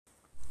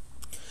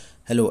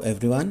Hello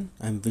everyone,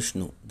 I'm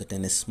Vishnu, the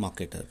tennis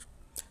marketer.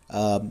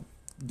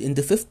 In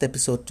the fifth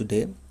episode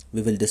today,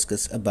 we will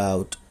discuss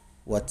about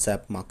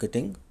WhatsApp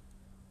marketing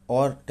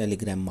or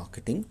Telegram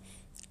marketing,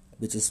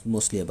 which is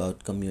mostly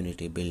about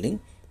community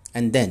building.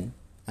 And then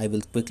I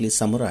will quickly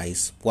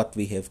summarize what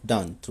we have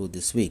done through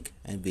this week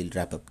and we'll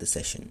wrap up the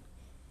session.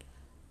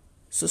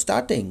 So,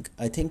 starting,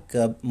 I think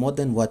more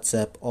than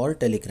WhatsApp or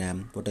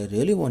Telegram, what I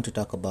really want to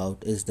talk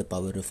about is the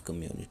power of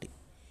community.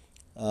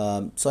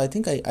 So I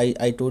think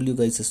I told you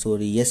guys a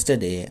story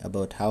yesterday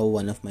about how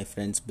one of my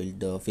friends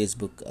built a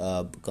Facebook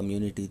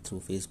community through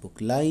Facebook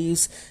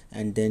Lives,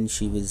 and then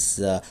she was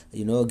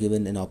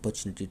given an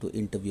opportunity to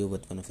interview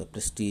with one of the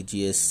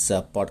prestigious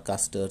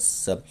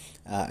podcasters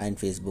and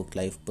Facebook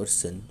Live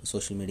person,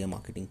 social media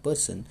marketing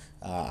person,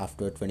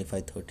 after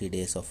 25-30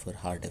 days of her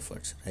hard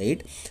efforts,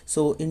 right?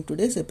 So in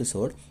today's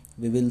episode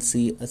we will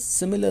see a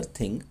similar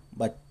thing,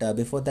 but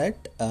before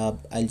that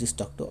I'll just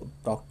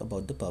talk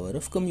about the power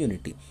of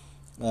community.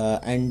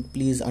 And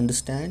please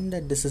understand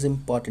that this is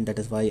important. That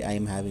is why I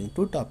am having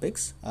two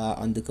topics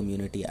on the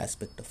community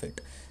aspect of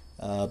it.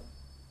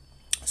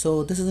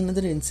 So this is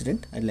another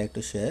incident I'd like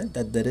to share,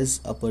 that there is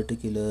a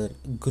particular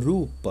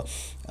group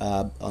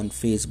on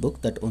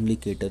Facebook that only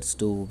caters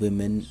to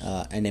women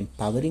and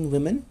empowering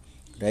women,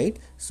 right?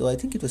 So I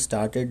think it was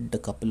started a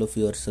couple of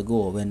years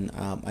ago when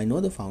I know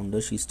the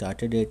founder. She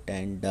started it,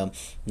 and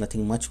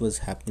nothing much was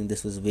happening.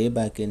 This was way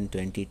back in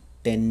 2010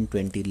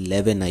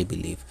 2011, I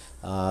believe.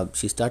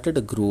 She started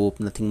a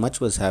group, nothing much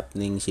was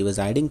happening. She was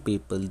adding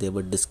people, they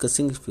were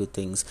discussing a few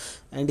things,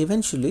 and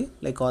eventually,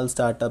 like all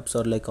startups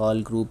or like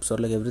all groups or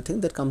like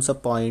everything, there comes a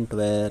point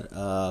where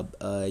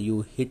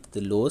you hit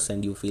the lows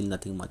and you feel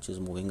nothing much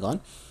is moving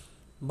on.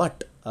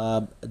 But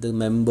the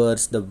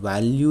members, the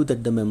value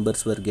that the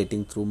members were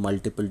getting through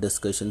multiple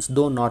discussions,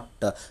 though not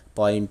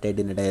pointed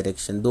in a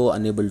direction, though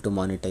unable to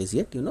monetize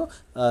yet,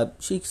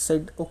 she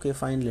said, okay,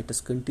 fine, let us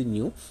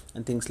continue,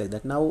 and things like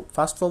that. Now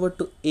fast forward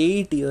to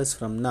 8 years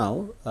from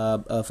now,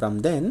 from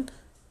then,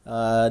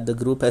 the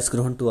group has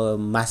grown to a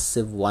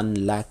massive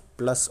 1 lakh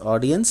plus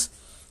audience,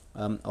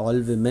 all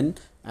women,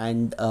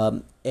 and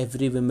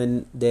every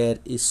woman there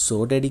is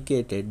so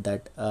dedicated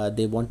that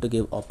they want to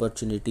give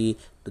opportunity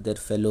to their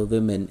fellow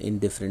women in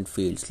different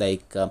fields.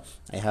 Like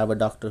I have a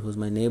doctor who's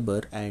my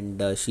neighbor,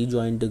 and she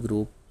joined the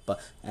group,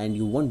 and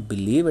you won't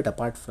believe it,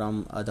 apart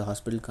from the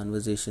hospital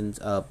conversations,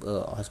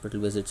 hospital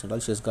visits and all,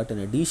 she has got an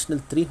additional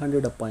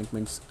 300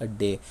 appointments a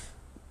day.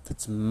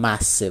 That's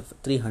massive.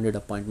 300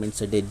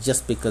 appointments a day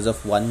just because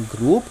of one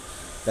group.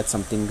 That's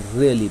something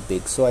really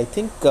big. So I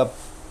think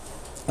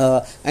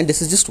and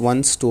this is just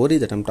one story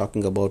that I'm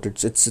talking about.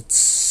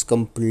 It's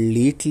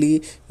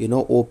completely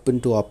open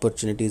to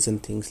opportunities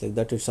and things like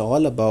that. It's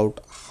all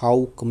about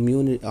how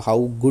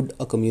good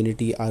a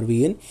community are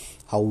we in,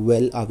 how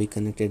well are we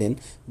connected in,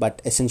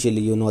 but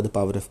essentially the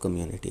power of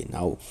community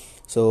now.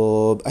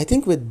 So I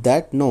think with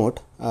that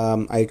note,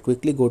 I'd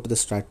quickly go to the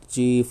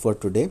strategy for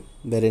today,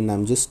 wherein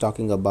I'm just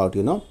talking about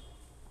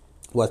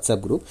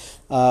WhatsApp group.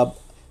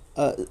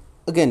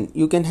 Again,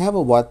 you can have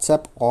a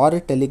WhatsApp or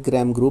a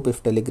Telegram group.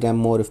 If Telegram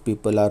more, if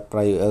people are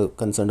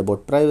concerned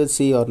about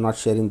privacy or not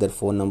sharing their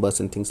phone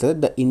numbers and things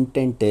like that, the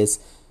intent is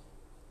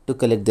to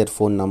collect their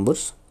phone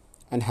numbers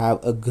and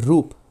have a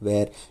group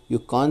where you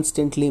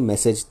constantly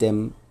message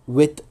them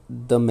with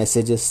the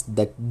messages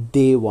that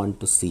they want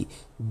to see,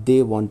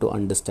 they want to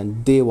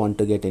understand, they want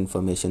to get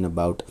information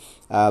about.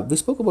 We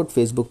spoke about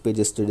Facebook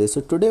pages today.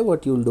 So today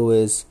what you'll do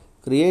is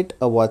create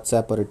a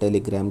WhatsApp or a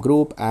Telegram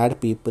group, add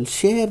people,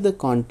 share the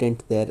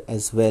content there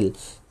as well,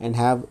 and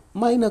have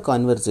minor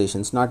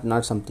conversations,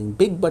 not something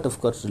big, but of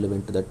course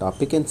relevant to the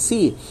topic, and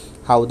see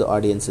how the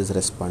audience is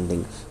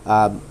responding.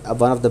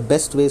 One of the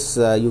best ways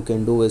you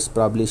can do is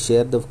probably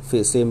share the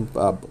same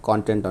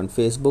content on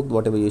Facebook.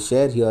 Whatever you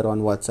share here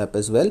on WhatsApp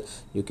as well,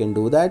 you can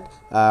do that.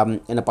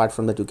 And apart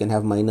from that, you can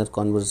have minor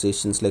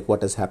conversations like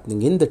what is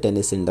happening in the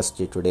tennis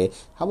industry today,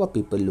 how are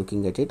people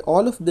looking at it.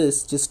 All of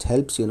this just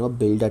helps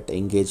build that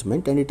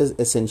engagement, and it is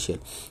essential.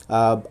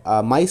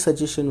 My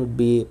suggestion would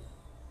be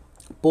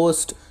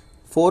post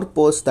 4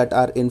 posts that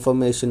are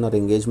information or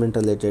engagement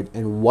related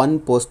and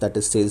 1 post that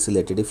is sales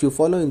related. If you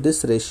follow in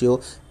this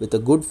ratio with a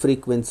good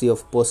frequency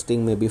of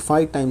posting, maybe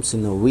 5 times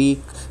in a week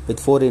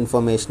with 4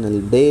 informational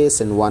days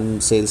and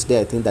 1 sales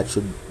day, I think that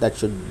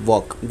should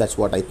work. That's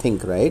what I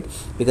think, right?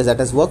 Because that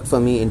has worked for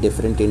me in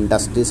different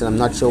industries, and I'm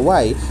not sure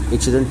why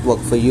it shouldn't work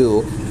for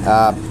you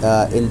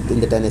in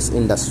the tennis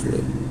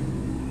industry.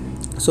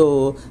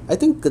 So I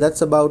think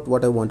that's about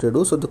what I want to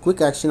do. So the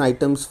quick action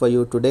items for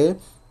you today: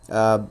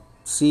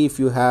 see if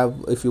you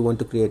want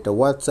to create a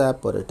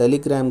WhatsApp or a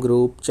Telegram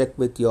group, check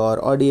with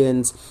your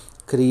audience,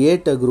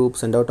 create a group,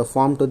 send out a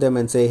form to them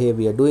and say, hey,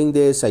 we are doing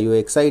this, are you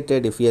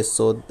excited? If yes,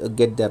 so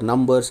get their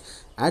numbers,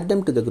 add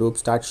them to the group,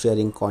 start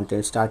sharing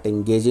content, start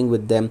engaging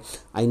with them.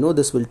 I know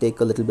this will take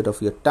a little bit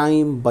of your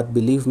time, but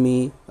believe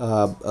me,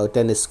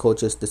 tennis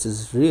coaches, this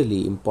is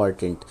really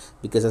important,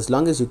 because as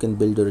long as you can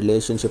build a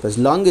relationship, as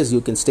long as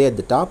you can stay at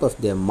the top of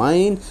their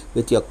mind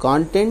with your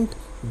content,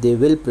 they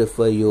will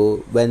prefer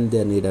you when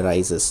their need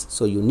arises.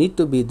 So you need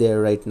to be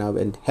there right now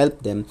and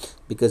help them,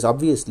 because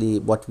obviously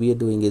what we are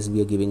doing is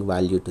we are giving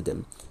value to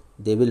them.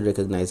 They will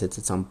recognize it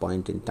at some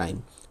point in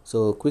time.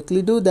 So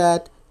quickly do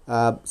that.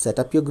 Set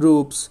up your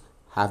groups,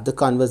 have the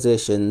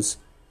conversations,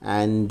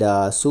 and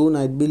soon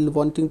I'd be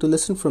wanting to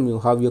listen from you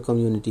how your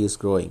community is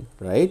growing,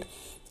 right?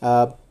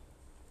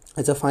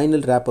 As a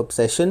final wrap-up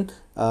session,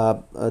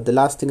 the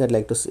last thing I'd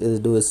like to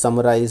do is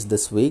summarize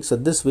this week. So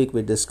this week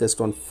we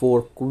discussed on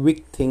 4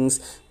 quick things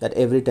that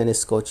every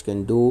tennis coach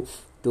can do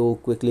to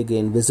quickly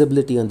gain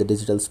visibility on the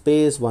digital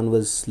space. One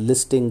was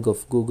listing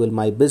of Google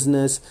My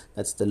Business.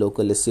 That's the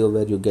local SEO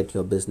where you get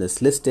your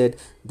business listed.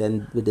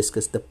 Then we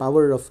discussed the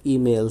power of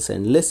emails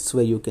and lists,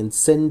 where you can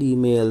send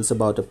emails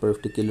about a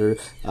particular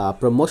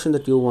promotion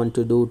that you want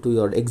to do to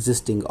your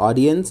existing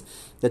audience.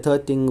 The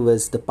third thing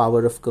was the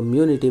power of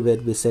community, where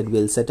we said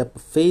we'll set up a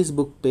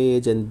Facebook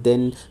page and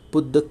then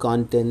put the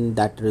content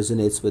that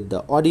resonates with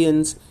the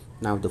audience.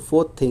 Now the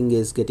fourth thing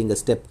is getting a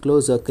step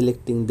closer,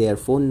 collecting their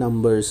phone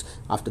numbers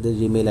after their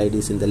email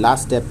IDs in the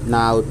last step,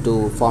 now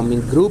to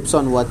forming groups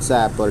on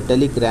WhatsApp or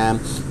Telegram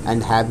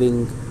and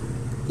having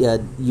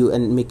you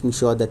and making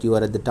sure that you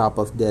are at the top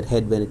of their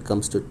head when it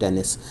comes to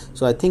tennis.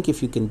 So I think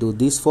if you can do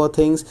these 4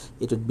 things,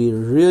 it would be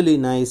really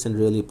nice and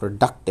really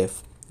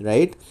productive,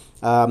 right?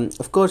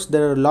 Of course,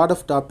 there are a lot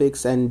of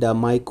topics, and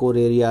my core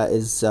area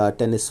is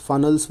tennis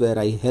funnels, where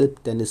I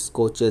help tennis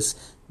coaches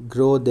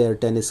grow their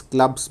tennis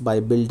clubs by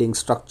building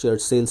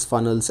structured sales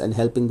funnels and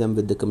helping them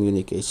with the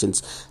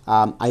communications.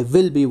 I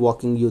will be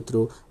walking you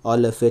through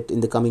all of it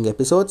in the coming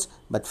episodes,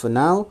 but for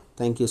now,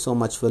 thank you so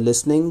much for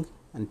listening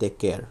and take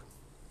care.